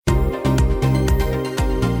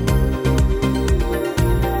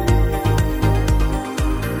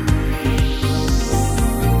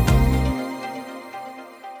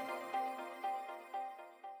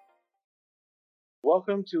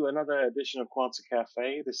welcome to another edition of Quanta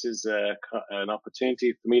Cafe. This is an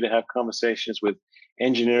opportunity for me to have conversations with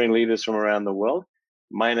engineering leaders from around the world.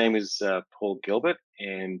 My name is Paul Gilbert,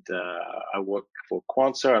 and I work for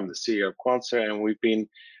Quanta. I'm the CEO of Quanta, and we've been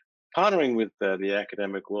partnering with the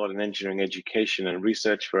academic world in engineering education and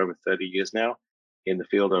research for over 30 years now in the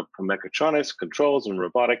field of mechatronics, controls, and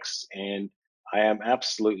robotics. And I am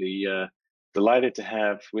absolutely delighted to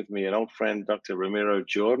have with me an old friend, Dr. Ramiro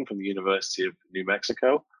Jordan from the University of New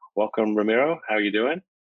Mexico. Welcome, Ramiro. How are you doing?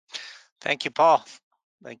 Thank you, Paul.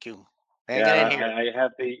 Thank you. Hanging in here. I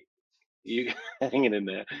have you hanging in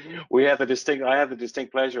there. I have the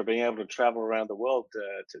distinct pleasure of being able to travel around the world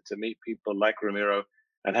to meet people like Ramiro,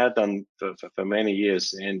 and have done for many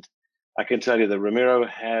years. And I can tell you that Ramiro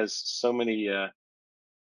has so many,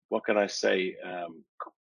 what can I say,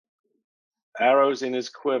 arrows in his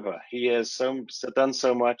quiver. He has done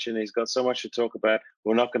so much, and he's got so much to talk about.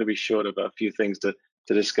 We're not going to be short of a few things to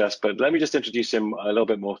discuss, but let me just introduce him a little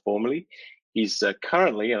bit more formally. He's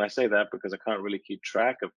currently, and I say that because I can't really keep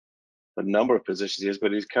track of the number of positions he has,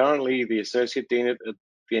 but he's currently the Associate Dean at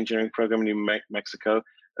the Engineering Program in New Mexico,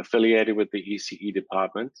 affiliated with the ECE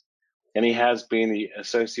department. And he has been the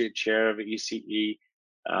Associate Chair of ECE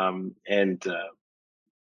and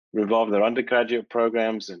involved in their undergraduate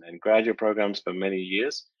programs and graduate programs for many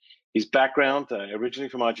years. His background, originally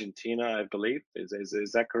from Argentina, I believe. Is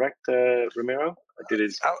that correct, Ramiro? Did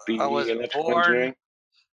his BE electrical engineering?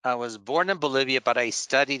 I was born in Bolivia, but I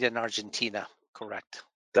studied in Argentina. Correct.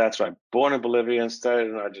 That's right. Born in Bolivia and studied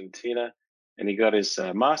in Argentina. And he got his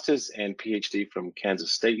master's and PhD from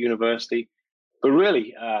Kansas State University. But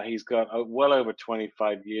really, he's got well over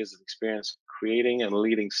 25 years of experience creating and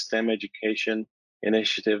leading STEM education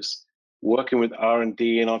initiatives, working with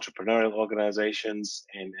R&D and entrepreneurial organizations,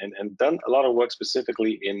 and done a lot of work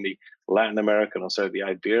specifically in the Latin American, also the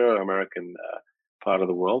Ibero-American part of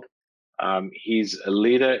the world. He's a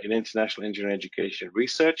leader in international engineering education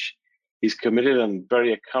research. He's committed and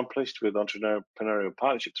very accomplished with entrepreneurial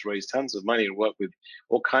partnerships, raised tons of money, and worked with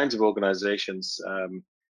all kinds of organizations,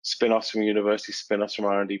 spin-offs from universities, spin-offs from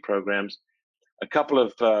R&D programs. A couple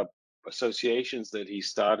of associations that he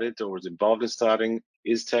started or was involved in starting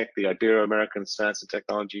is the Ibero-American Science and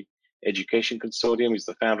Technology Education Consortium. He's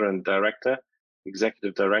the founder and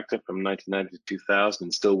executive director from 1990 to 2000,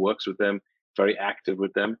 and still works with them, very active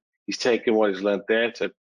with them. He's taken what he's learned there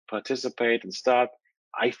to participate and start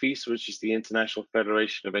IFES, which is the International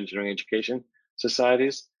Federation of Engineering Education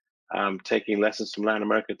Societies, taking lessons from Latin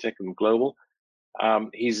America, taking them global.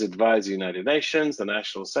 He's advised the United Nations, the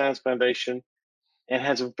National Science Foundation, and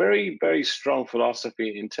has a very, very strong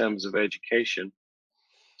philosophy in terms of education,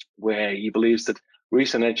 where he believes that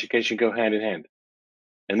research and education go hand in hand.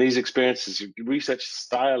 And these experiences, research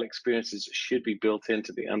style experiences, should be built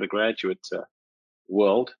into the undergraduate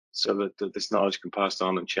world so that this knowledge can pass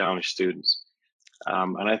on and challenge students.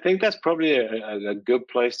 And I think that's probably a good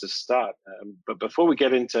place to start. But before we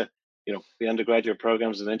get into the undergraduate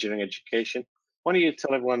programs in engineering education, why don't you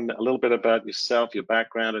tell everyone a little bit about yourself, your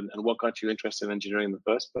background, and what got you interested in engineering in the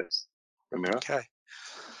first place, Ramiro? Okay.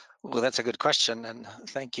 Well, that's a good question, and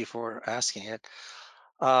thank you for asking it.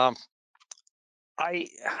 I'm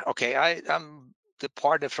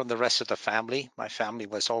departed from the rest of the family. My family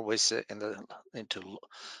was always into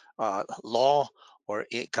law or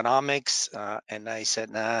economics, and I said,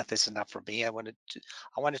 nah, this is not for me. I wanted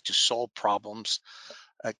to solve problems,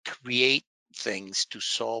 create things to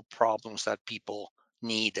solve problems that people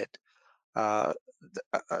needed. I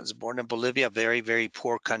was born in Bolivia, a very, very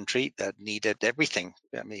poor country that needed everything.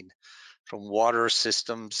 I mean, from water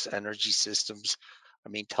systems, energy systems,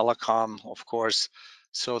 telecom, of course.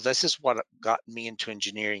 So this is what got me into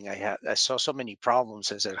engineering. I saw so many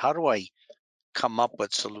problems. I said, how do I come up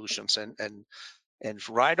with solutions? And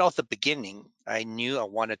right off the beginning, I knew I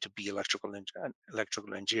wanted to be electrical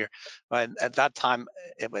engineer. But at that time,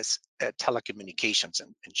 it was telecommunications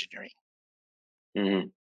and engineering. Mm-hmm.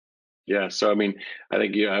 Yeah, so I think I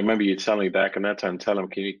remember you telling me back in that time,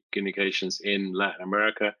 telecommunications in Latin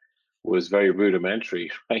America was very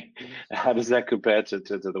rudimentary, right? How does that compare to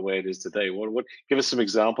the way it is today? What give us some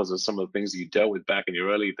examples of some of the things that you dealt with back in your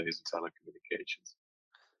early days in telecommunications?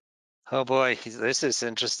 Oh boy, this is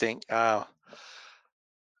interesting.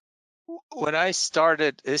 When I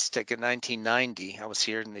started ISTEC in 1990, I was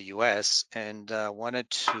here in the U.S. and wanted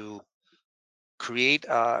to create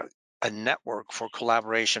a network for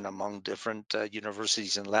collaboration among different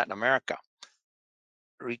universities in Latin America.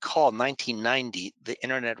 Recall 1990, the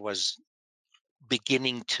internet was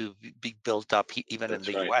beginning to be built up even in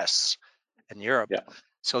the US and Europe. Yeah.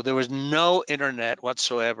 So there was no internet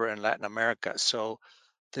whatsoever in Latin America. So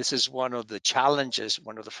this is one of the challenges,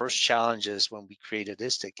 one of the first challenges when we created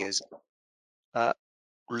ISTIC is uh,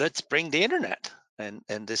 let's bring the internet.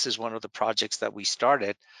 And this is one of the projects that we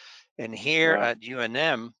started. And here Wow. at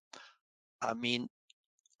UNM, I mean,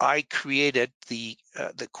 I created the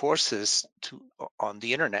courses on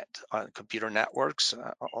the internet, on computer networks,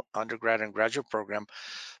 undergrad and graduate program,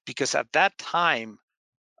 because at that time,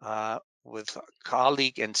 with a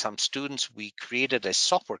colleague and some students, we created a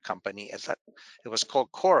software company. It was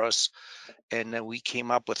called Chorus, and then we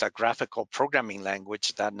came up with a graphical programming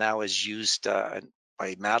language that now is used by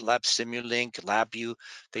MATLAB, Simulink, LabVIEW.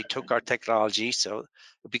 They took our technology, so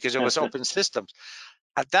because it was open systems.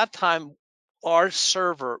 At that time, our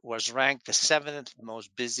server was ranked the 7th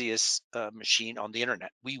most busiest machine on the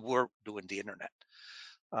internet. We were doing the internet.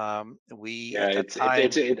 We Yeah, at that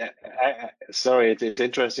time. sorry, it's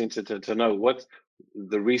interesting to know what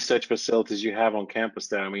the research facilities you have on campus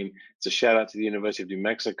there. I mean, it's a shout out to the University of New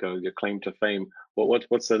Mexico, your claim to fame.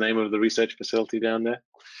 What's the name of the research facility down there?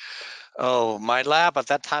 Oh, my lab at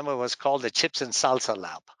that time it was called the Chips and Salsa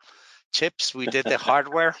Lab. Chips, we did the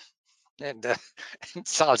hardware, and, and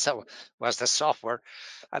Salsa was the software.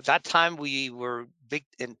 At that time, we were big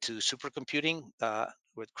into supercomputing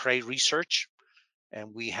with Cray Research,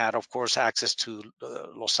 and we had, of course, access to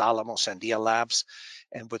Los Alamos and Dia Labs.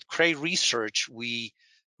 And with Cray Research, we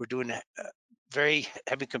were doing very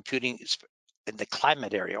heavy computing in the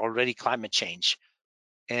climate area, already climate change.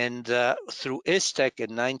 And through ISTEC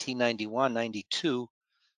in 1991, 92,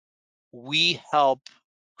 we helped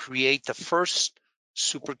create the first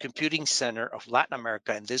supercomputing center of Latin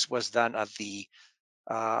America, and this was done at the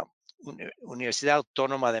uh, Universidad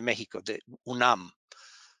Autónoma de Mexico, the UNAM.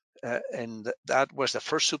 And that was the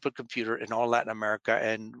first supercomputer in all Latin America.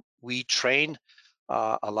 And we trained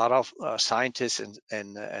a lot of scientists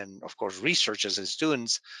and of course researchers and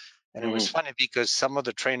students. And it was Hmm. funny because some of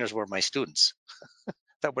the trainers were my students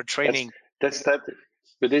that were That's training. that.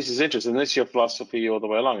 But this is interesting. This is your philosophy all the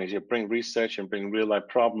way along: is you bring research and bring real life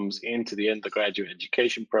problems into the undergraduate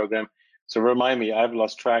education program. So remind me, I've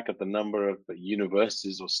lost track of the number of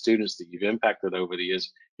universities or students that you've impacted over the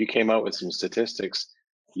years. You came out with some statistics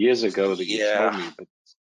years ago that you Yeah, told me, but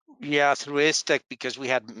yeah, through ISTEC because we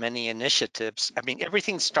had many initiatives. I mean,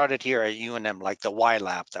 everything started here at UNM, like the Y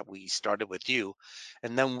Lab that we started with you,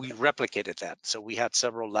 and then we replicated that. So we had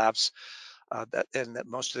several labs that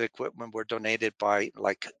most of the equipment were donated by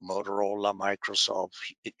like Motorola, Microsoft,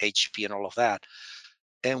 HP, and all of that.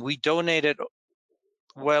 And we donated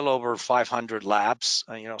well over 500 labs,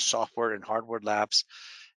 software and hardware labs.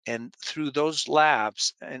 And through those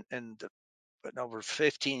labs and over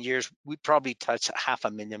 15 years, we probably touched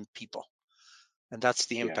 500,000 people. And that's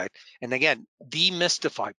the yeah. impact. And again,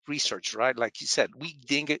 demystify research, right? Like you said, we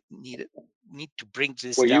need to bring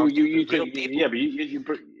this Well, down to the real yeah, people.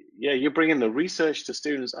 but yeah, you bring in the research to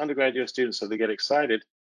students, undergraduate students, so they get excited,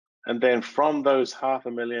 and then from those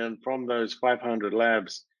 500,000, from those 500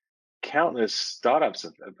 labs, countless startups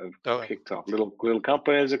have Oh, kicked off. Little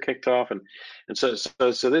companies have kicked off, and so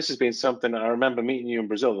this has been something. I remember meeting you in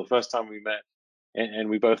Brazil the first time we met, and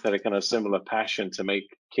we both had a kind of similar passion to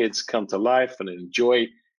make kids come to life and enjoy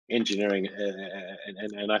engineering.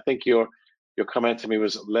 And I think your comment to me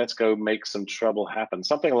was, "Let's go make some trouble happen,"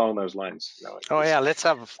 something along those lines. It oh was. yeah,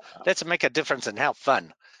 let's make a difference and have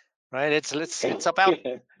fun, right? It's about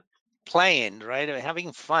Yeah, playing, right?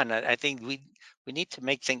 Having fun. I think we need to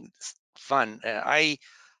make things fun. I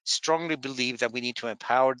strongly believe that we need to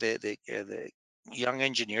empower the young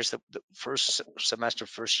engineers the first semester,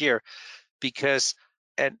 first year, because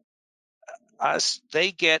and as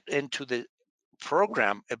they get into the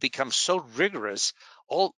program, it becomes so rigorous.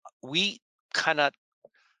 All we cannot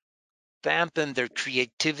dampen their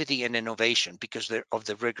creativity and innovation because they're of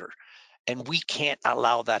the rigor. And we can't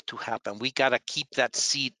allow that to happen. We got to keep that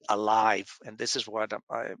seed alive. And this is what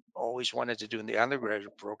I always wanted to do in the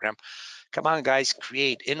undergraduate program. Come on, guys,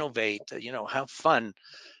 create, innovate, have fun.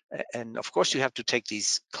 And of course, you have to take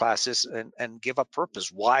these classes and give a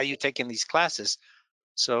purpose. Why are you taking these classes?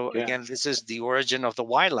 So yeah. again, this is the origin of the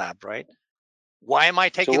Y Lab, right? Why am I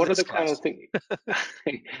So taking what are this the kind of class? things?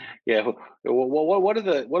 Yeah, what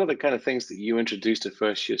are the kind of things that you introduce to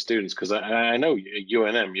first year students? Because I know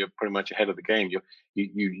UNM, you're pretty much ahead of the game.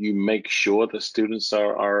 You make sure that students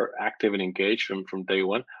are active and engaged from day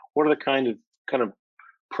one. What are the kind of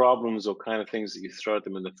problems or kind of things that you throw at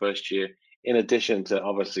them in the first year, in addition to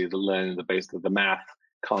obviously the learning the base of the math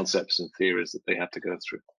concepts and theories that they have to go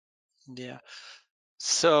through? Yeah.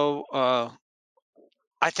 So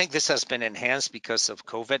I think this has been enhanced because of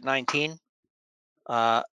COVID-19.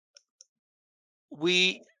 Uh,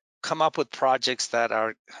 we come up with projects that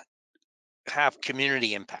are have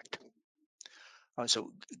community impact.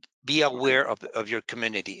 So be Okay. aware of your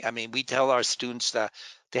community. I mean, we tell our students that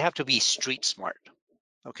they have to be street smart.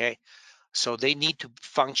 Okay, so they need to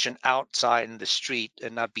function outside in the street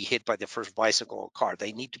and not be hit by the first bicycle or car.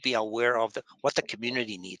 They need to be aware of what the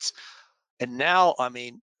community needs. And now, I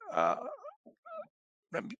mean,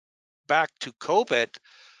 back to COVID,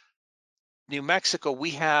 New Mexico,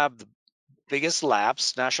 we have the biggest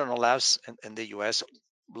labs, national labs in the U.S.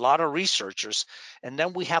 A lot of researchers, and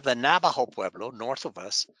then we have the Navajo Pueblo north of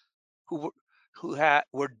us, who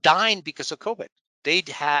were dying because of COVID. They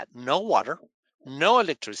had no water, no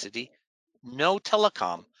electricity, no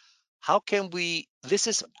telecom. How can we? This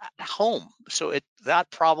is at home, so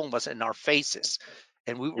that problem was in our faces,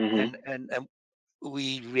 and Hmm.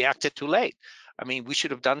 we reacted too late. I mean, we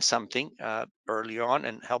should have done something early on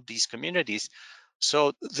and help these communities.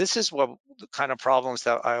 So this is what the kind of problems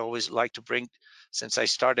that I always like to bring since I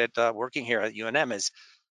started working here at UNM is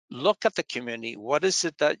look at the community. What is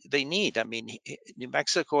it that they need? I mean, New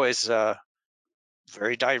Mexico is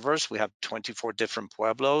very diverse. We have 24 different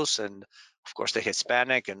pueblos, and of course the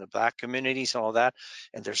Hispanic and the Black communities and all that.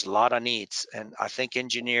 And there's a lot of needs. And I think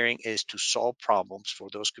engineering is to solve problems for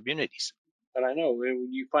those communities. But I know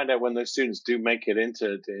you find out when those students do make it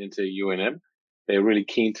into UNM, they're really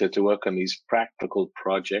keen to work on these practical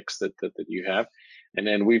projects that you have. And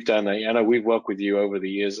then I know we've worked with you over the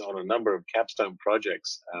years on a number of capstone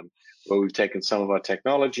projects where we've taken some of our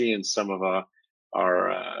technology and some of our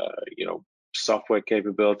software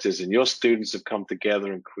capabilities, and your students have come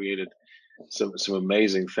together and created some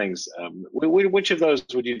amazing things. Which of those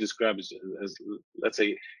would you describe as let's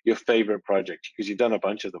say your favorite project? Because you've done a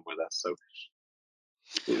bunch of them with us. So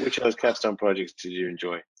which of those capstone projects did you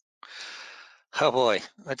enjoy? Oh boy,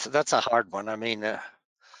 that's a hard one. I mean,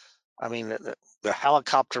 the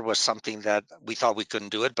helicopter was something that we thought we couldn't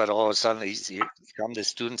do it, but all of a sudden, here come the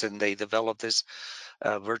students and they developed this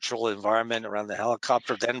virtual environment around the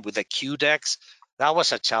helicopter. Then with the Q decks, that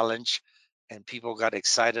was a challenge, and people got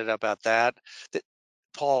excited about that. The,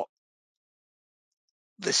 Paul,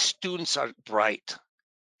 the students are bright.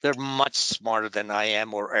 They're much smarter than I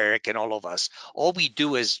am or Eric and all of us. All we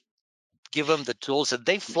do is give them the tools and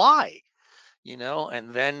they fly.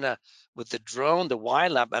 And then with the drone, the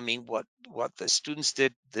YLab, I mean, what the students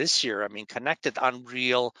did this year, I mean, connected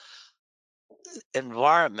Unreal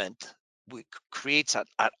environment creates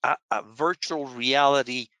a virtual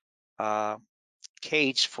reality uh,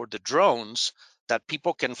 cage for the drones that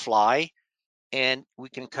people can fly, and we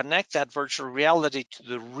can connect that virtual reality to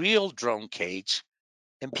the real drone cage,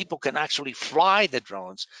 and people can actually fly the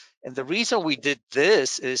drones. And the reason we did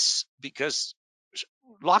this is because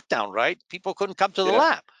lockdown, right? People couldn't come to the Yeah.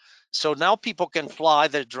 lab. So now people can fly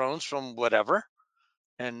their drones from whatever,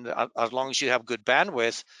 and as long as you have good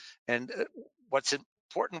bandwidth. And what's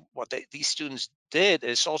important, these students did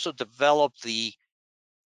is also develop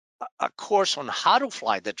a course on how to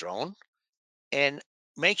fly the drone and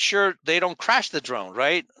make sure they don't crash the drone,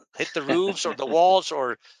 right? Hit the roofs or the walls,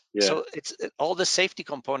 or Yeah. so it's all the safety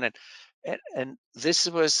component. And this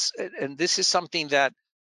is something that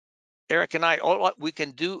Eric and I, all what we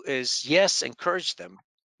can do is, yes, encourage them.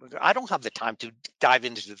 I don't have the time to dive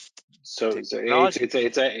into the So technology.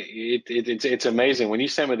 it's amazing. When you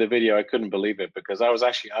sent me the video, I couldn't believe it because I was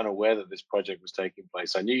actually unaware that this project was taking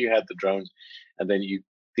place. I knew you had the drones, and then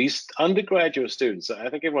these undergraduate students. I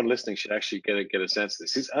think everyone listening should actually get a sense of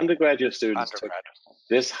this. These undergraduate students took Undergrad.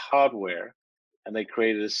 this hardware and they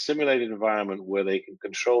created a simulated environment where they can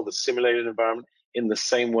control the simulated environment in the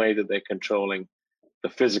same way that they're controlling the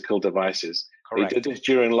physical devices. They did Correct. this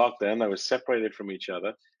during lockdown. They were separated from each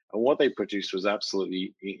other, and what they produced was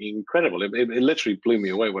absolutely incredible. It literally blew me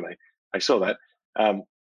away when I saw that. Um,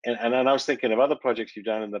 and I was thinking of other projects you've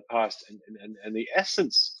done in the past, and the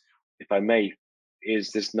essence, if I may,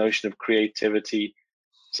 is this notion of creativity,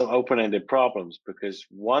 some open-ended problems. Because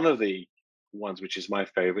one of the ones, which is my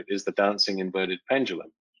favorite, is the dancing inverted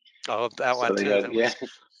pendulum. Oh, that So one they too. have, That yeah.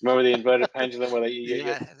 was, Remember the inverted pendulum where you're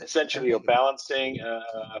yeah. essentially you're balancing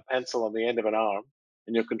a pencil on the end of an arm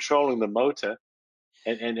and you're controlling the motor.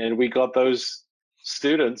 And we got those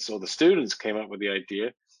students, or the students came up with the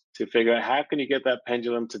idea to figure out how can you get that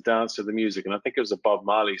pendulum to dance to the music. And I think it was a Bob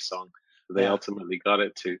Marley song that they Yeah. ultimately got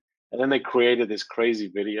it to. And then they created this crazy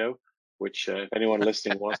video, which if anyone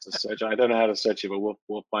listening wants to search, I don't know how to search it, but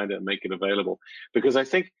we'll find it and make it available. Because I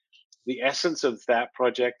think the essence of that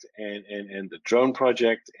project and the drone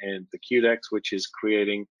project and the QDex, which is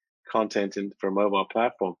creating content for a mobile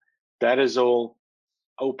platform, that is all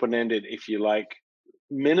open-ended, if you like,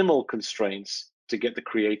 minimal constraints to get the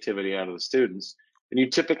creativity out of the students. And you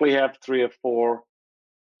typically have 3 or 4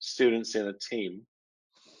 students in a team.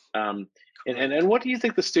 And what do you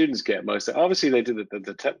think the students get most? Obviously, they do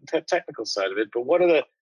the technical side of it, but what are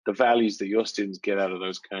the values that your students get out of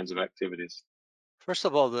those kinds of activities? First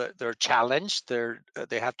of all, they're challenged.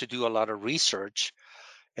 They have to do a lot of research,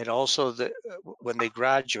 and also when they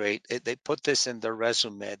graduate, they put this in their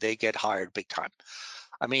resume. They get hired big time.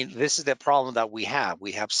 I mean, this is the problem that we have.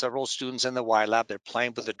 We have several students in the Y lab. They're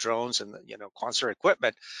playing with the drones and concert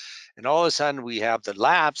equipment, and all of a sudden we have the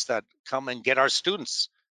labs that come and get our students,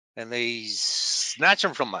 and they snatch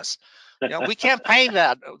them from us. We can't pay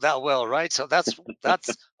that well, right? So that's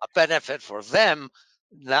a benefit for them,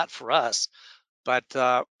 not for us. But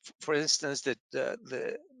for instance,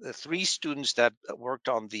 the three students that worked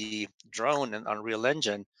on the drone and Unreal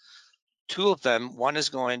Engine, two of them, one is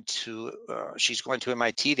going to, she's going to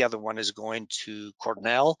MIT, the other one is going to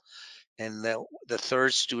Cornell, and the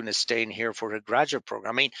third student is staying here for a graduate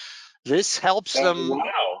program. I mean, this helps them.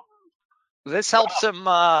 Wow. This Wow. helps them,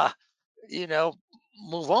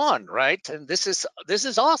 move on, right? And this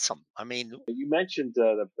is awesome. I mean, You mentioned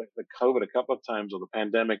the COVID a couple of times, or the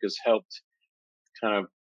pandemic has helped kind of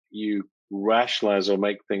you rationalize or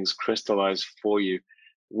make things crystallize for you.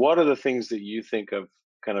 What are the things that you think of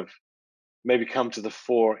kind of maybe come to the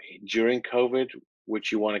fore during COVID,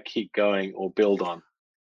 which you want to keep going or build on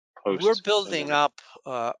we're post building pandemic?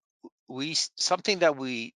 up. Something that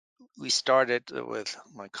we started with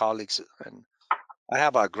my colleagues, and I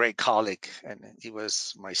have a great colleague, and he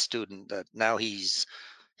was my student. That now he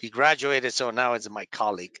graduated, so now it's my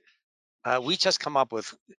colleague. We just come up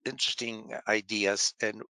with interesting ideas,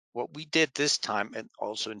 and what we did this time, and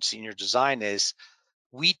also in senior design, is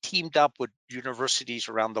we teamed up with universities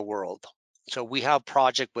around the world. So we have a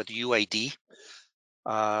project with UAD,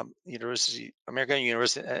 University, American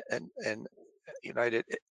University, and United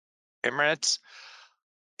Emirates,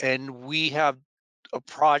 and we have a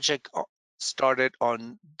project started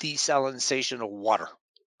on desalination of water.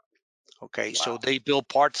 Okay, so Wow. they build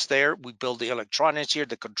parts there. We build the electronics here,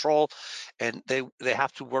 the control, and they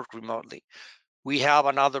have to work remotely. We have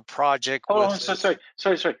another project Hold on. with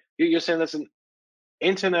So sorry. You're saying that's an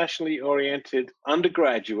internationally oriented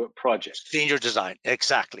undergraduate project. senior design,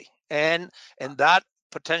 exactly, and that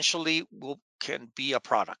potentially can be a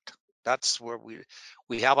product. That's where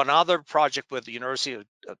we have another project with the University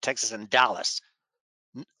of Texas in Dallas.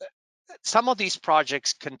 Some of these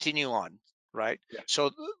projects continue on, right? Yeah.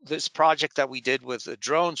 So this project that we did with the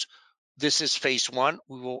drones, this is phase one.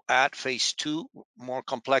 We will add phase two, more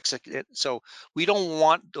complex. So we don't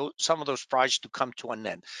want some of those projects to come to an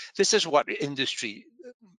end. This is what industry,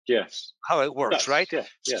 Yes. how it works, Yes. right? Yeah.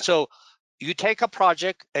 Yeah. So you take a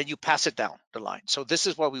project and you pass it down the line. So this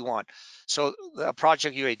is what we want. So the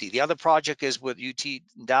project UAD. The other project is with UT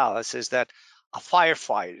Dallas, is that a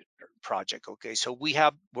firefighter project. Okay, so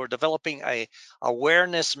we're developing a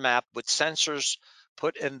awareness map with sensors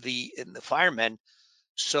put in the firemen,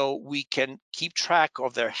 so we can keep track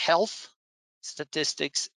of their health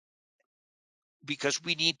statistics, because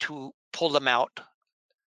we need to pull them out.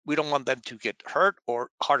 We don't want them to get hurt or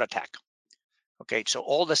heart attack. Okay, so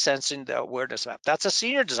all the sensing, the awareness map, that's a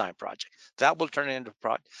senior design project. That will turn into a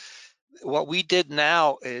project. What we did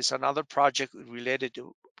now is another project related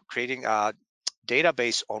to creating a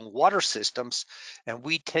database on water systems, and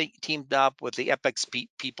we teamed up with the Epics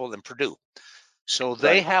people in Purdue. So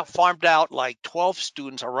they Right. have farmed out like 12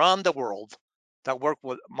 students around the world that work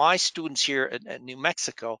with my students here in New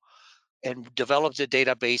Mexico, and develop the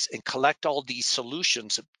database and collect all these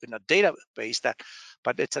solutions in a database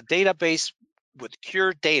but it's a database with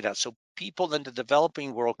pure data. So people in the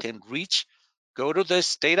developing world can go to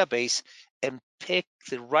this database and pick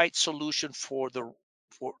the right solution for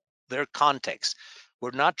their context.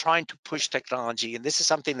 We're not trying to push technology. And this is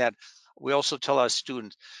something that we also tell our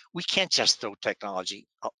students: we can't just throw technology,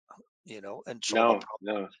 and solve a No.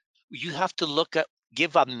 problem. No. You have to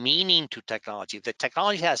give a meaning to technology. If the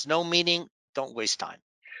technology has no meaning, don't waste time,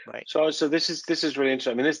 right? So this is really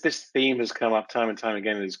interesting. I mean, this theme has come up time and time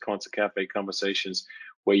again in these concert cafe conversations,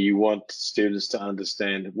 where you want students to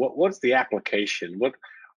understand what's the application, what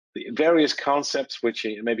the various concepts which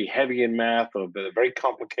may be heavy in math or very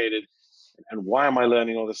complicated, and why am I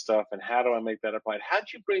learning all this stuff, and how do I make that applied? How do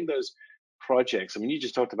you bring those projects? I mean, you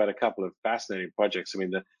just talked about a couple of fascinating projects. I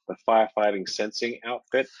mean, the firefighting sensing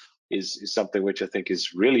outfit is something which I think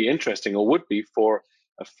is really interesting, or would be for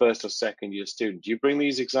a first or second year student. Do you bring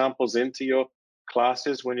these examples into your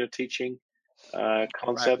classes when you're teaching Correct.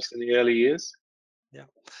 concepts in the early years? Yeah.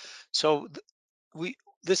 So we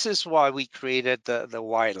this is why we created the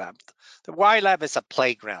Y Lab. The Y Lab is a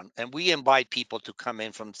playground, and we invite people to come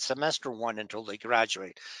in from semester one until they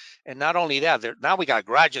graduate. And not only that, now we got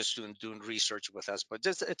graduate students doing research with us, but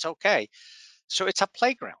it's okay. So it's a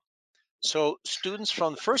playground. So students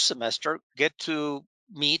from the first semester get to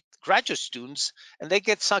meet graduate students, and they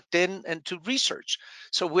get sucked in into research.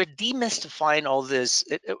 So we're demystifying all this.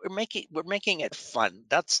 We're making it fun.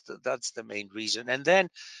 That's the main reason. And then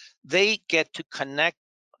they get to connect.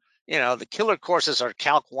 The killer courses are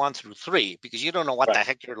Calc 1 through 3 because you don't know what the Right.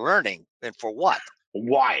 heck you're learning and for what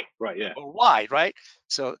Why? Right. Yeah. or why, right?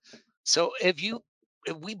 So, so if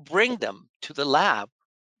we bring them to the lab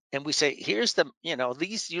and we say, here's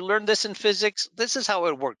these you learn this in physics. This is how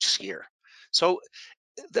it works here. So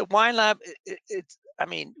the Y Lab, it's I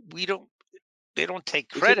mean, we don't they don't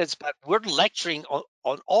take Is it? credits, but we're lecturing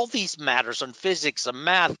on all these matters on physics, on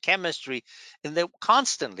math, chemistry, and they're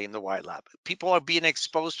constantly in the Y Lab. People are being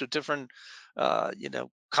exposed to different,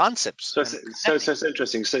 concepts So and it's connecting.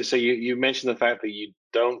 interesting. So you mentioned the fact that you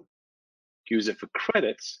don't use it for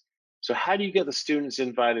credits. So how do you get the students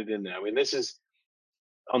invited in there? I mean, this is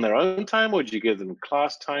on their own time, or do you give them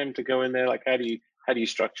class time to go in there? Like, how do you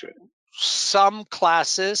structure it? Some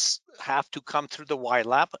classes have to come through the Y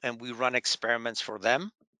Lab, and we run experiments for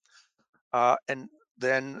them. And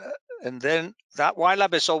then that Y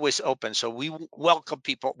Lab is always open, so we welcome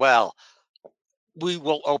people. Well, we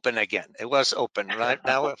will open again. It was open right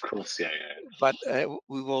now, Of course, yeah, yeah. but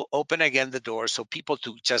we will open again the door so people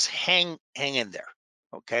to just hang in there,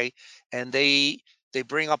 okay? And they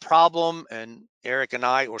bring a problem, and Eric and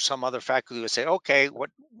I or some other faculty would say, okay, what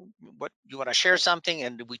you want to share something,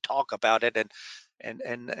 and we talk about it and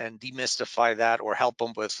demystify that or help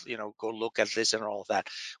them with go look at this and all of that.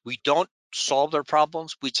 We don't solve their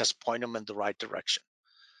problems, we just point them in the right direction,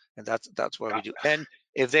 and that's what we Got do. And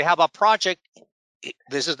if they have a project,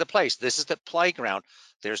 this is the place. This is the playground.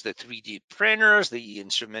 There's the 3D printers, the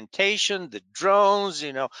instrumentation, the drones,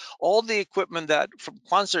 all the equipment that from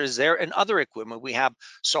Quanser is there, and other equipment. We have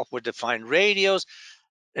software defined radios,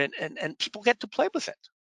 and people get to play with it.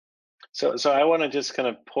 So I want to just kind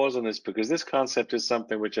of pause on this because this concept is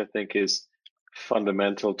something which I think is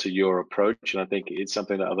fundamental to your approach, and I think it's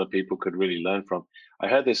something that other people could really learn from. I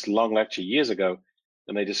heard this long lecture years ago,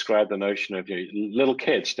 and they described the notion of little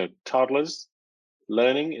kids, toddlers.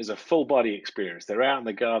 Learning is a full body experience. They're out in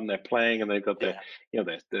the garden, they're playing, and they've got Yeah.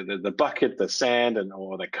 the bucket, the sand, and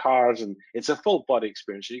or the cars, and it's a full body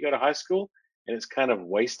experience. You go to high school, and it's kind of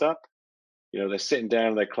waist up. They're sitting down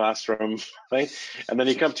in their classroom, right? And then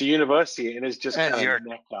you come to university, and it's just And kind of you're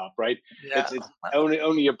neck up, right? yeah. It's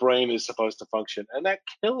only your brain is supposed to function, and that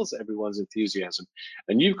kills everyone's enthusiasm.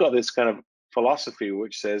 And you've got this kind of philosophy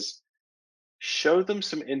which says show them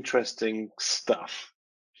some interesting stuff,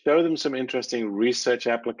 show them some interesting research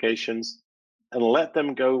applications, and let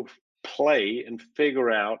them go play and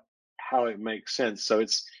figure out how it makes sense. So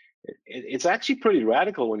it's actually pretty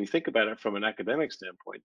radical when you think about it from an academic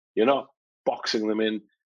standpoint. You're not boxing them in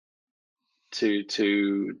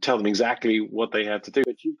to tell them exactly what they have to do.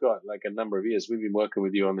 But you've got like a number of years. We've been working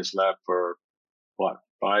with you on this lab for what,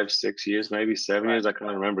 5, 6 years, maybe 7 years. Right. I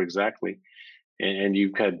can't remember exactly, and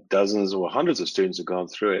you've had dozens or hundreds of students who've gone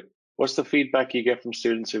through it. What's the feedback you get from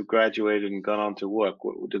students who've graduated and gone on to work?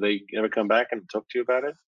 Do they ever come back and talk to you about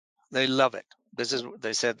it? They love it.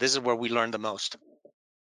 They said this is where we learn the most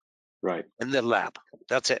Right. in the lab.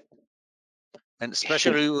 That's it. And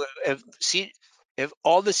especially if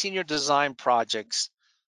all the senior design projects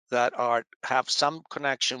that have some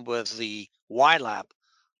connection with the Y Lab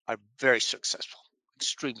are very successful,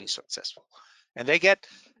 extremely successful, and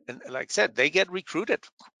and like I said, they get recruited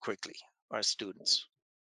quickly, our students,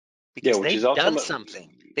 Yeah, because which is they've done ultimately,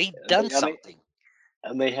 something. They've and done they, and they something.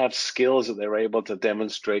 and they have skills that they're able to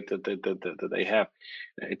demonstrate that they have.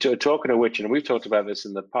 Talking of which, and we've talked about this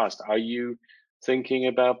in the past, are you thinking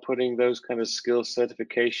about putting those kind of skill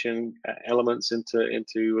certification elements into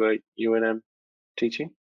UNM teaching?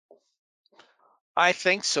 I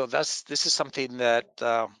think so. This is something that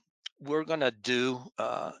we're gonna do,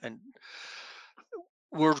 and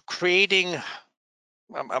we're creating.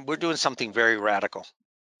 We're doing something very radical.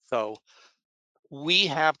 So we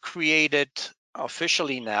have created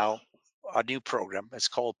officially now a new program. It's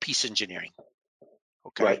called Peace Engineering.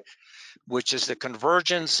 Okay, Right. which is the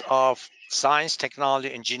convergence of science,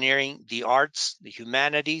 technology, engineering, the arts, the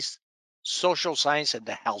humanities, social science, and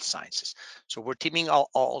the health sciences. So we're teaming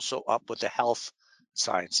also up with the health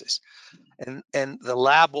sciences, and the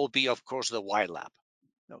lab will be, of course, the Y Lab.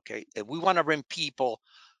 Okay, and we want to bring people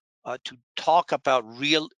to talk about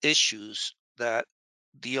real issues that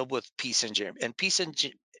deal with peace engineering. And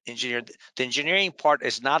engineer. The engineering part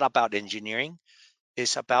is not about engineering.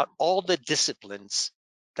 It's about all the disciplines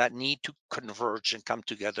that need to converge and come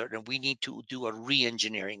together, and we need to do a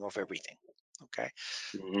re-engineering of everything. Okay.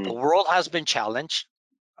 The Mm-hmm. world has been challenged.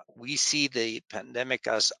 We see the pandemic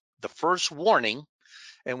as the first warning.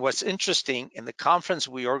 And what's interesting, in the conference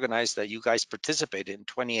we organized that you guys participated in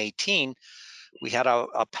 2018, we had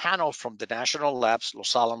a panel from the national labs,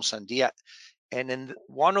 Los Alamos and Dia. And in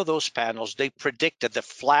one of those panels, they predicted the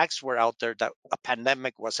flags were out there that a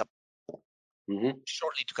pandemic was Mm-hmm.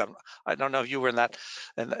 shortly to come. I don't know if you were in that,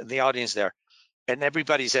 in the audience there. And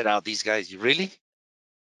everybody said, "Oh, these guys, really?"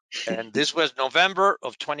 And this was November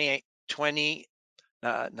of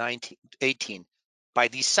 2018. By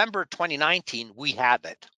December 2019, we had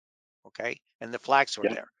it, okay? And the flags were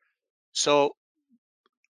Yeah. there. So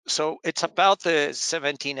it's about the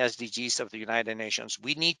 17 SDGs of the United Nations.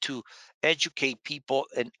 We need to educate people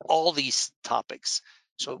in all these topics.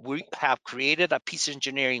 So we have created a peace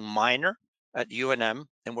engineering minor at UNM,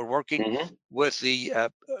 and we're working Mm-hmm. with the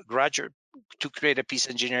graduate to create a peace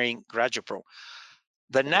engineering graduate program.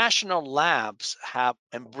 The national labs have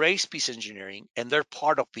embraced peace engineering, and they're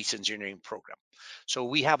part of peace engineering program. So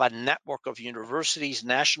we have a network of universities,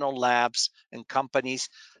 national labs, and companies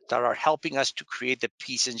that are helping us to create the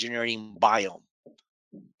peace engineering biome.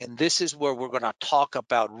 And this is where we're going to talk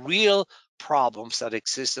about real problems that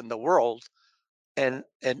exist in the world. And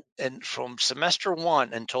from semester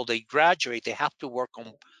one until they graduate, they have to work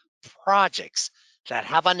on projects that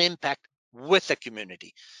have an impact with the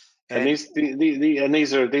community. And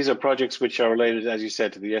And these are projects which are related, as you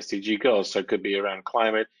said, to the SDG goals. So it could be around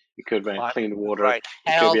climate, it could be around clean water, right,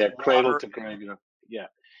 it could be health, a cradle water. to grave, yeah.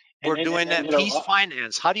 We're doing And that peace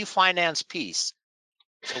finance. How do you finance peace?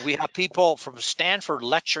 So we have people from Stanford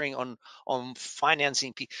lecturing on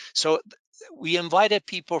financing peace. So we invited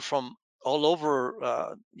people from all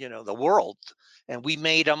over, the world, and we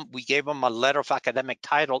gave them a letter of academic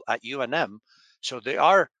title at UNM, so they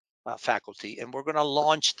are faculty, and we're going to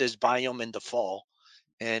launch this biome in the fall.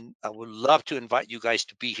 And I would love to invite you guys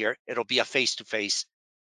to be here. It'll be a face-to-face.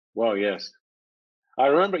 Well, yes. I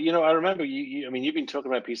remember I mean, you've been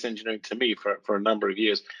talking about peace engineering to me for a number of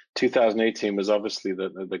years. 2018 was obviously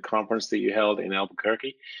the conference that you held in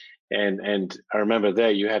Albuquerque. And I remember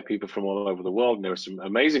there you had people from all over the world, and there were some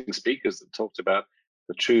amazing speakers that talked about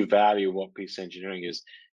the true value of what peace engineering is.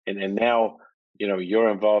 And now, you're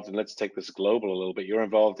involved, and let's take this global a little bit. You're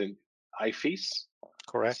involved in IFES.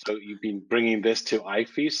 Correct. So you've been bringing this to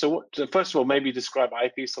IFES. So first of all, maybe describe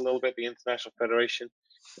IFES a little bit, the International Federation.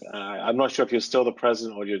 I'm not sure if you're still the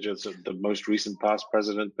president or you're just the most recent past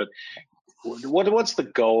president, but what's the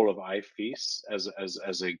goal of IFES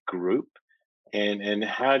as a group, and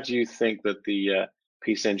how do you think that the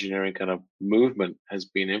peace engineering kind of movement has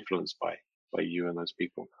been influenced by you and those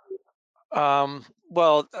people?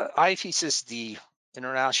 Well, IFES is the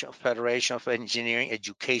International Federation of Engineering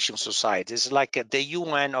Education Societies. It's like the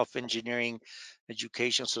UN of engineering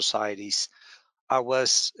education societies. I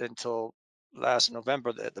was, until last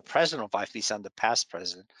November, the president of IFES and the past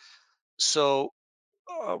president. So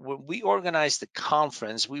when we organized the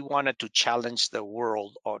conference, we wanted to challenge the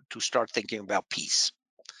world to start thinking about peace.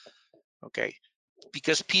 Okay,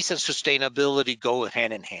 because peace and sustainability go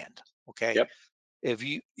hand in hand. Okay, Yep. if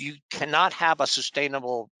you cannot have a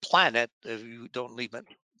sustainable planet if you don't live in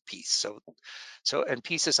peace. And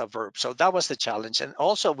peace is a verb. So that was the challenge. And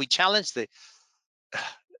also we challenged the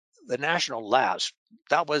national labs.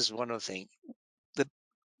 That was one of the things. The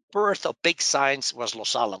birth of big science was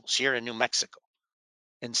Los Alamos here in New Mexico.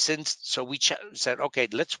 And we said, okay,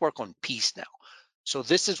 let's work on peace now. So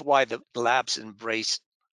this is why the labs embrace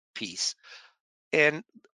peace. And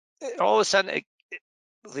all of a sudden,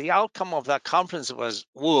 the outcome of that conference was,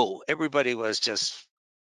 whoa, everybody was just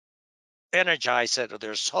energized, said, "Oh,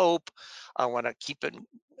 there's hope. I want to keep it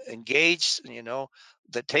engaged."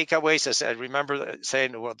 The takeaways, I said, I remember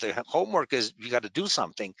saying, well, the homework is you got to do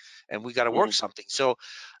something and we got to work Mm-hmm. something. So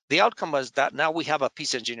the outcome was that now we have a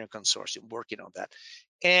peace engineering consortium working on that.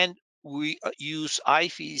 And we use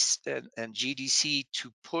IFES and GDC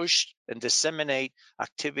to push and disseminate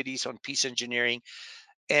activities on peace engineering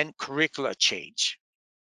and curricula change.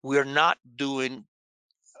 We're not doing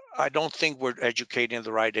I don't think we're educating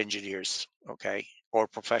the right engineers, okay, or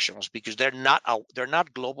professionals, because they're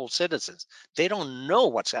not global citizens. They don't know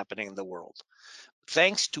what's happening in the world.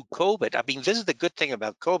 Thanks to COVID, I mean, this is the good thing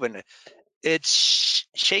about COVID. It's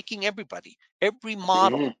shaking everybody. Every Mm-hmm.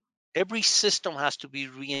 model, every system has to be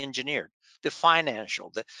re-engineered. The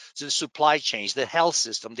financial, the supply chains, the health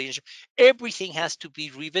system, everything has to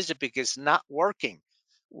be revisited because it's not working.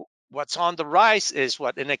 What's on the rise is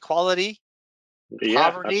what? Inequality,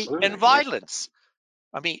 Yeah, poverty, and absolutely. Yeah. violence.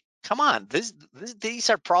 I mean, come on, these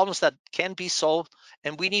are problems that can be solved,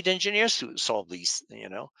 and we need engineers to solve these,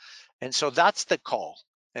 And so that's the call.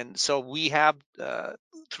 And so we have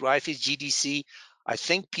through IFES GDC, I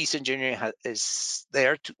think peace engineering is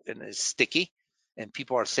there and is sticky, and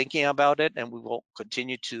people are thinking about it, and we will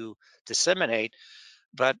continue to disseminate.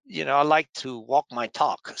 But I like to walk my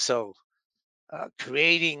talk. So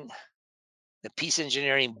creating the peace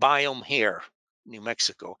engineering biome here, New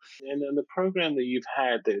Mexico. And then the program that you've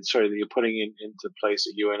had, that you're putting into place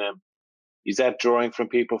at UNM, is that drawing from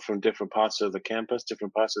people from different parts of the campus,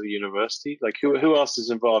 different parts of the university? Like who else is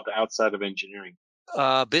involved outside of engineering?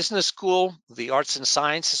 Business school, the arts and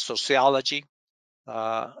sciences, sociology,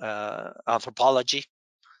 anthropology.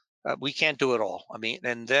 We can't do it all. I mean,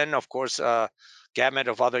 and then of course, gamut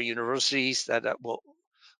of other universities that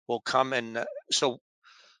will come, and so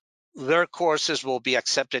their courses will be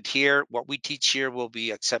accepted here. What we teach here will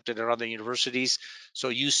be accepted at other universities. So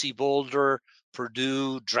UC Boulder,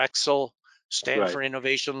 Purdue, Drexel, Right. Stanford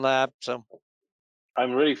Innovation Lab. So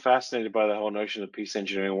I'm really fascinated by the whole notion of peace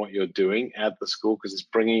engineering and what you're doing at the school because it's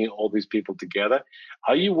bringing all these people together.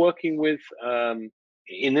 Are you working with,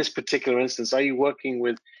 in this particular instance, are you working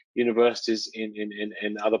with universities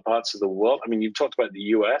in other parts of the world? I mean, you've talked about the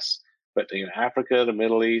US, but Africa, the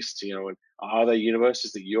Middle East, and are there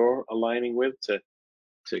universities that you're aligning with to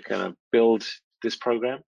kind of build this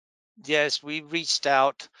program? yes, we reached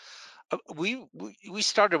out. We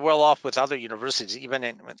started well off with other universities, even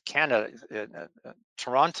in Canada, in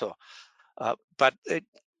Toronto. But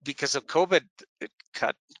because of COVID, it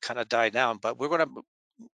kind of died down. But we're going to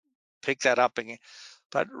pick that up again.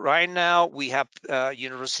 But right now, we have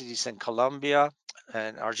universities in Colombia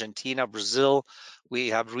and Argentina, Brazil. We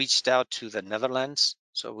have reached out to the Netherlands,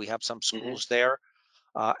 so we have some Hmm. schools there.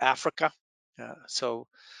 Africa.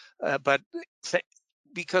 But th-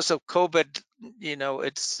 because of COVID,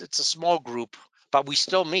 it's a small group, but we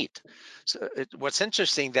still meet. So what's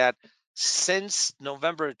interesting that since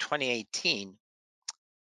November 2018,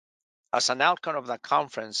 as an outcome of that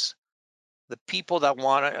conference, the people that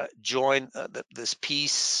want to join this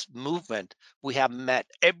peace movement, we have met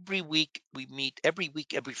every week. We meet every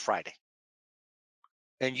week, every Friday,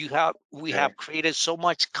 and we Okay, have created so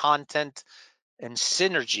much content and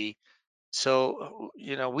synergy. So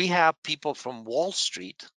we have people from Wall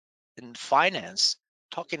Street in finance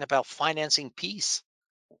talking about financing peace.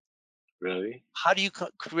 really? How do you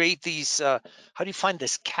create these? How do you find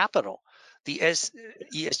this capital? The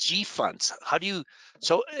ESG funds. How do you?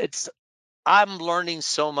 So I'm learning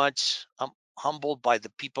so much. I'm humbled by the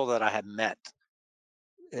people that I have met,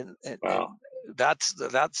 and Wow.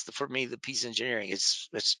 for me the peace engineering. It's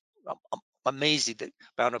amazing the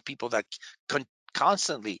amount of people that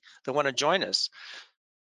constantly that want to join us.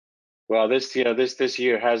 Well, this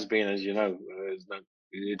year has been, as you know,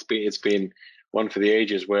 it's been one for the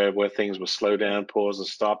ages where things were slowed down, paused, and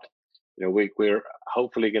stopped. We're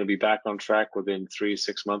hopefully going to be back on track within 3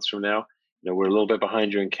 6 months from now. We're a little bit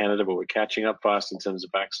behind you in Canada, but we're catching up fast in terms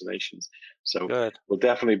of vaccinations. So Good. we'll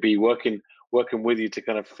definitely be working with you to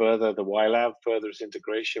kind of further the Y Lab, further its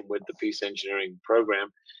integration with the peace engineering program.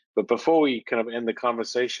 But before we kind of end the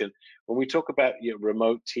conversation, when we talk about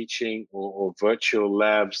remote teaching or virtual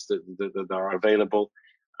labs that are available,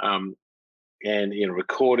 um, and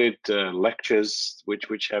recorded lectures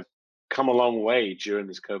which have come a long way during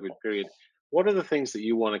this COVID period, what are the things that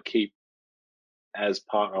you want to keep as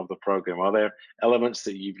part of the program? Are there elements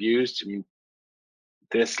that you've used in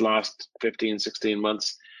this last 15, 16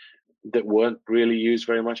 months that weren't really used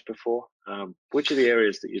very much before? Which are the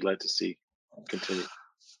areas that you'd like to see continue?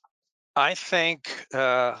 I think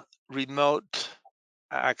remote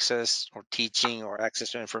access or teaching or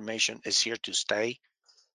access to information is here to stay.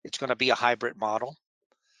 It's going to be a hybrid model,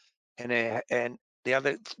 and the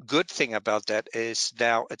other good thing about that is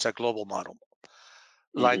now it's a global model.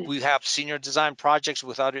 Like Hmm. we have senior design projects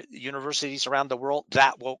with other universities around the world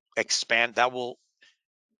that will expand, that will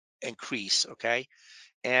increase. Okay,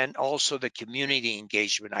 and also the community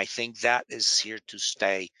engagement. I think that is here to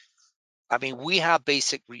stay. I mean, we have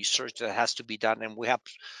basic research that has to be done, and we have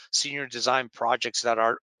senior design projects that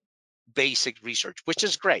are basic research, which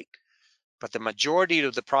is great. But the majority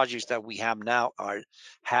of the projects that we have now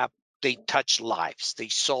have they touch lives, they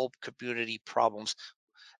solve community problems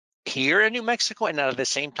here in New Mexico and at the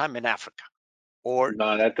same time in Africa or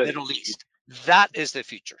No, Middle East. That is the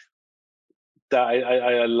future.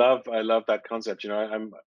 I love that concept.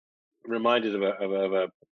 I'm reminded of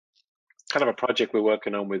a kind of a project we're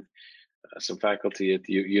working on with some faculty at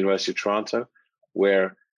the University of Toronto,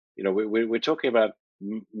 where we're talking about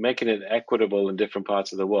making it equitable in different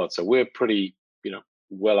parts of the world. So we're pretty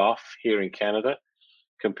well off here in Canada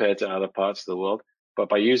compared to other parts of the world. But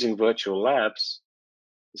by using virtual labs,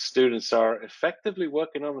 the students are effectively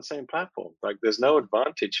working on the same platform. Like there's no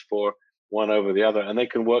advantage for one over the other, and they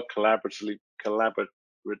can work collaboratively.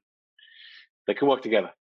 They can work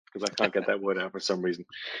together because I can't get that word out for some reason.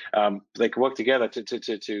 They can work together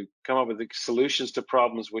to come up with the solutions to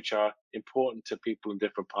problems which are important to people in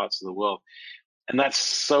different parts of the world. And that's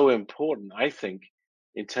so important, I think,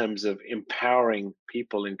 in terms of empowering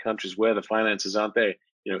people in countries where the finances aren't there.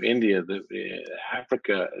 India,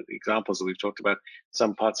 Africa, examples that we've talked about,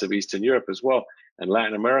 some parts of Eastern Europe as well, and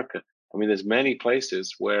Latin America. I mean, there's many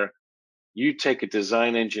places where you take a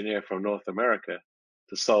design engineer from North America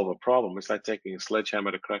to solve a problem. It's like taking a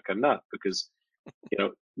sledgehammer to crack a nut because,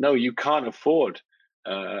 no, you can't afford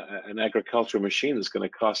an agricultural machine that's going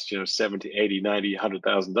to cost, 70, 80, 90,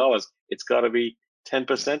 $100,000. It's got to be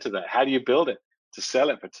 10% of that. How do you build it to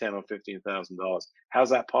sell it for $10 or $15,000? How's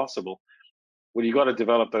that possible? Well, you got to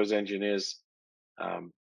develop those engineers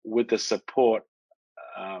with the support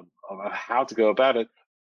of how to go about it,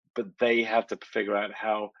 but they have to figure out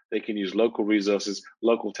how they can use local resources,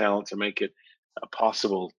 local talent to make it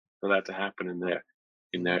possible for that to happen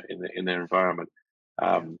in their environment.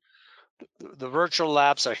 The virtual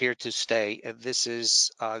labs are here to stay, and this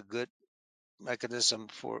is a good mechanism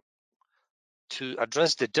to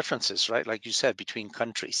address the differences, right? Like you said, between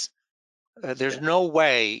countries. There's no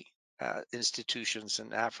way institutions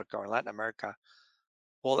in Africa or Latin America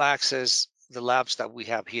will access the labs that we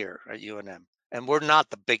have here at UNM, and we're not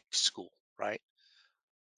the big school, right?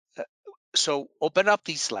 So open up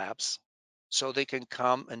these labs so they can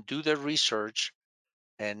come and do their research,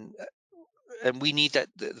 and we need that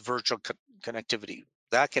the virtual connectivity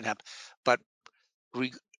that can happen, but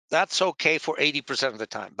that's okay for 80% of the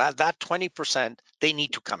time. But that 20%, they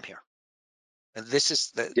need to come here. And this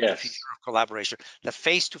is the future of collaboration, the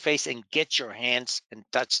face-to-face, and get your hands and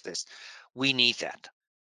touch this. We need that.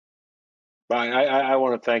 I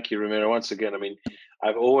want to thank you, Ramiro, once again. I mean,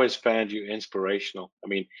 I've always found you inspirational. I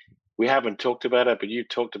mean, we haven't talked about it, but you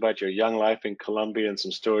talked about your young life in Colombia and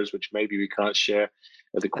some stories which maybe we can't share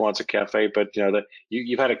at the Kwanzaa Cafe. But that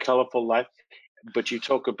you've had a colorful life. But you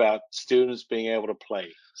talk about students being able to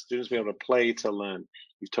play, to learn.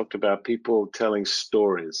 You've talked about people telling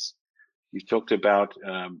stories. You've talked about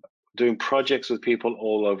doing projects with people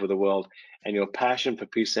all over the world, and your passion for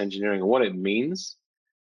peace engineering and what it means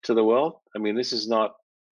to the world. I mean, this is not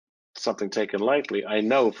something taken lightly. I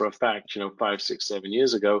know for a fact, 5, 6, 7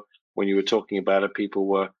 years ago, when you were talking about it,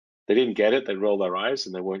 they didn't get it. They rolled their eyes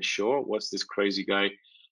and they weren't sure. What's this crazy guy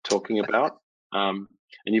talking about?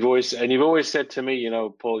 And you've always said to me,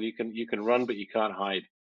 Paul, you can run, but you can't hide.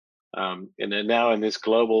 And then now in this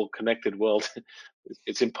global connected world,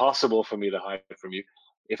 it's impossible for me to hide from you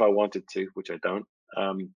if I wanted to, which I don't.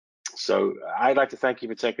 So I'd like to thank you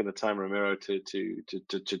for taking the time, Ramiro,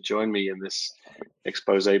 to join me in this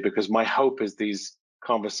expose, because my hope is these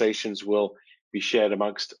conversations will be shared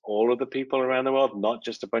amongst all of the people around the world, not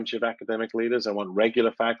just a bunch of academic leaders. I want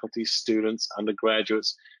regular faculty, students,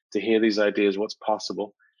 undergraduates to hear these ideas, what's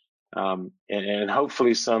possible. And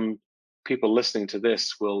hopefully some people listening to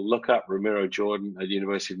this will look up Ramiro Jordan at the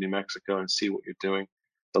University of New Mexico and see what you're doing.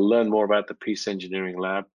 They'll learn more about the Peace Engineering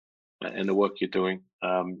Lab and the work you're doing.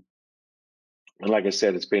 And like I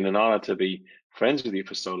said, it's been an honor to be friends with you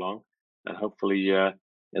for so long. And hopefully in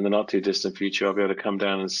the not too distant future, I'll be able to come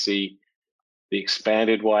down and see the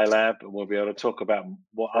expanded Y Lab, and we'll be able to talk about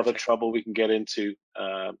what other trouble we can get into.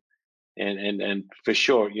 And for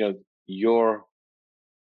sure, your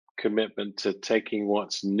commitment to taking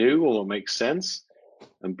what's new or what makes sense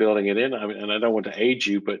and building it in. I mean, and I don't want to age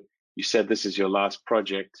you, but you said this is your last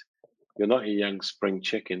project. You're not a young spring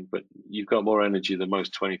chicken, but you've got more energy than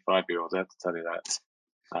most 25-year-olds. I have to tell you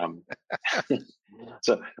that.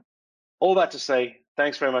 So all that to say,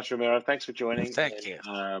 thanks very much, Ramiro. Thanks for joining. Thank you.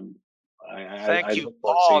 I Thank you, look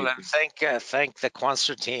forward to seeing Paul, you. and thank the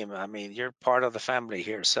Quanster team. I mean, you're part of the family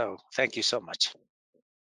here, so thank you so much.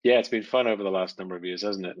 Yeah, it's been fun over the last number of years,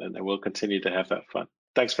 hasn't it? And we'll continue to have that fun.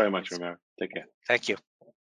 Thanks very much, Ramiro. Take care. Thank you.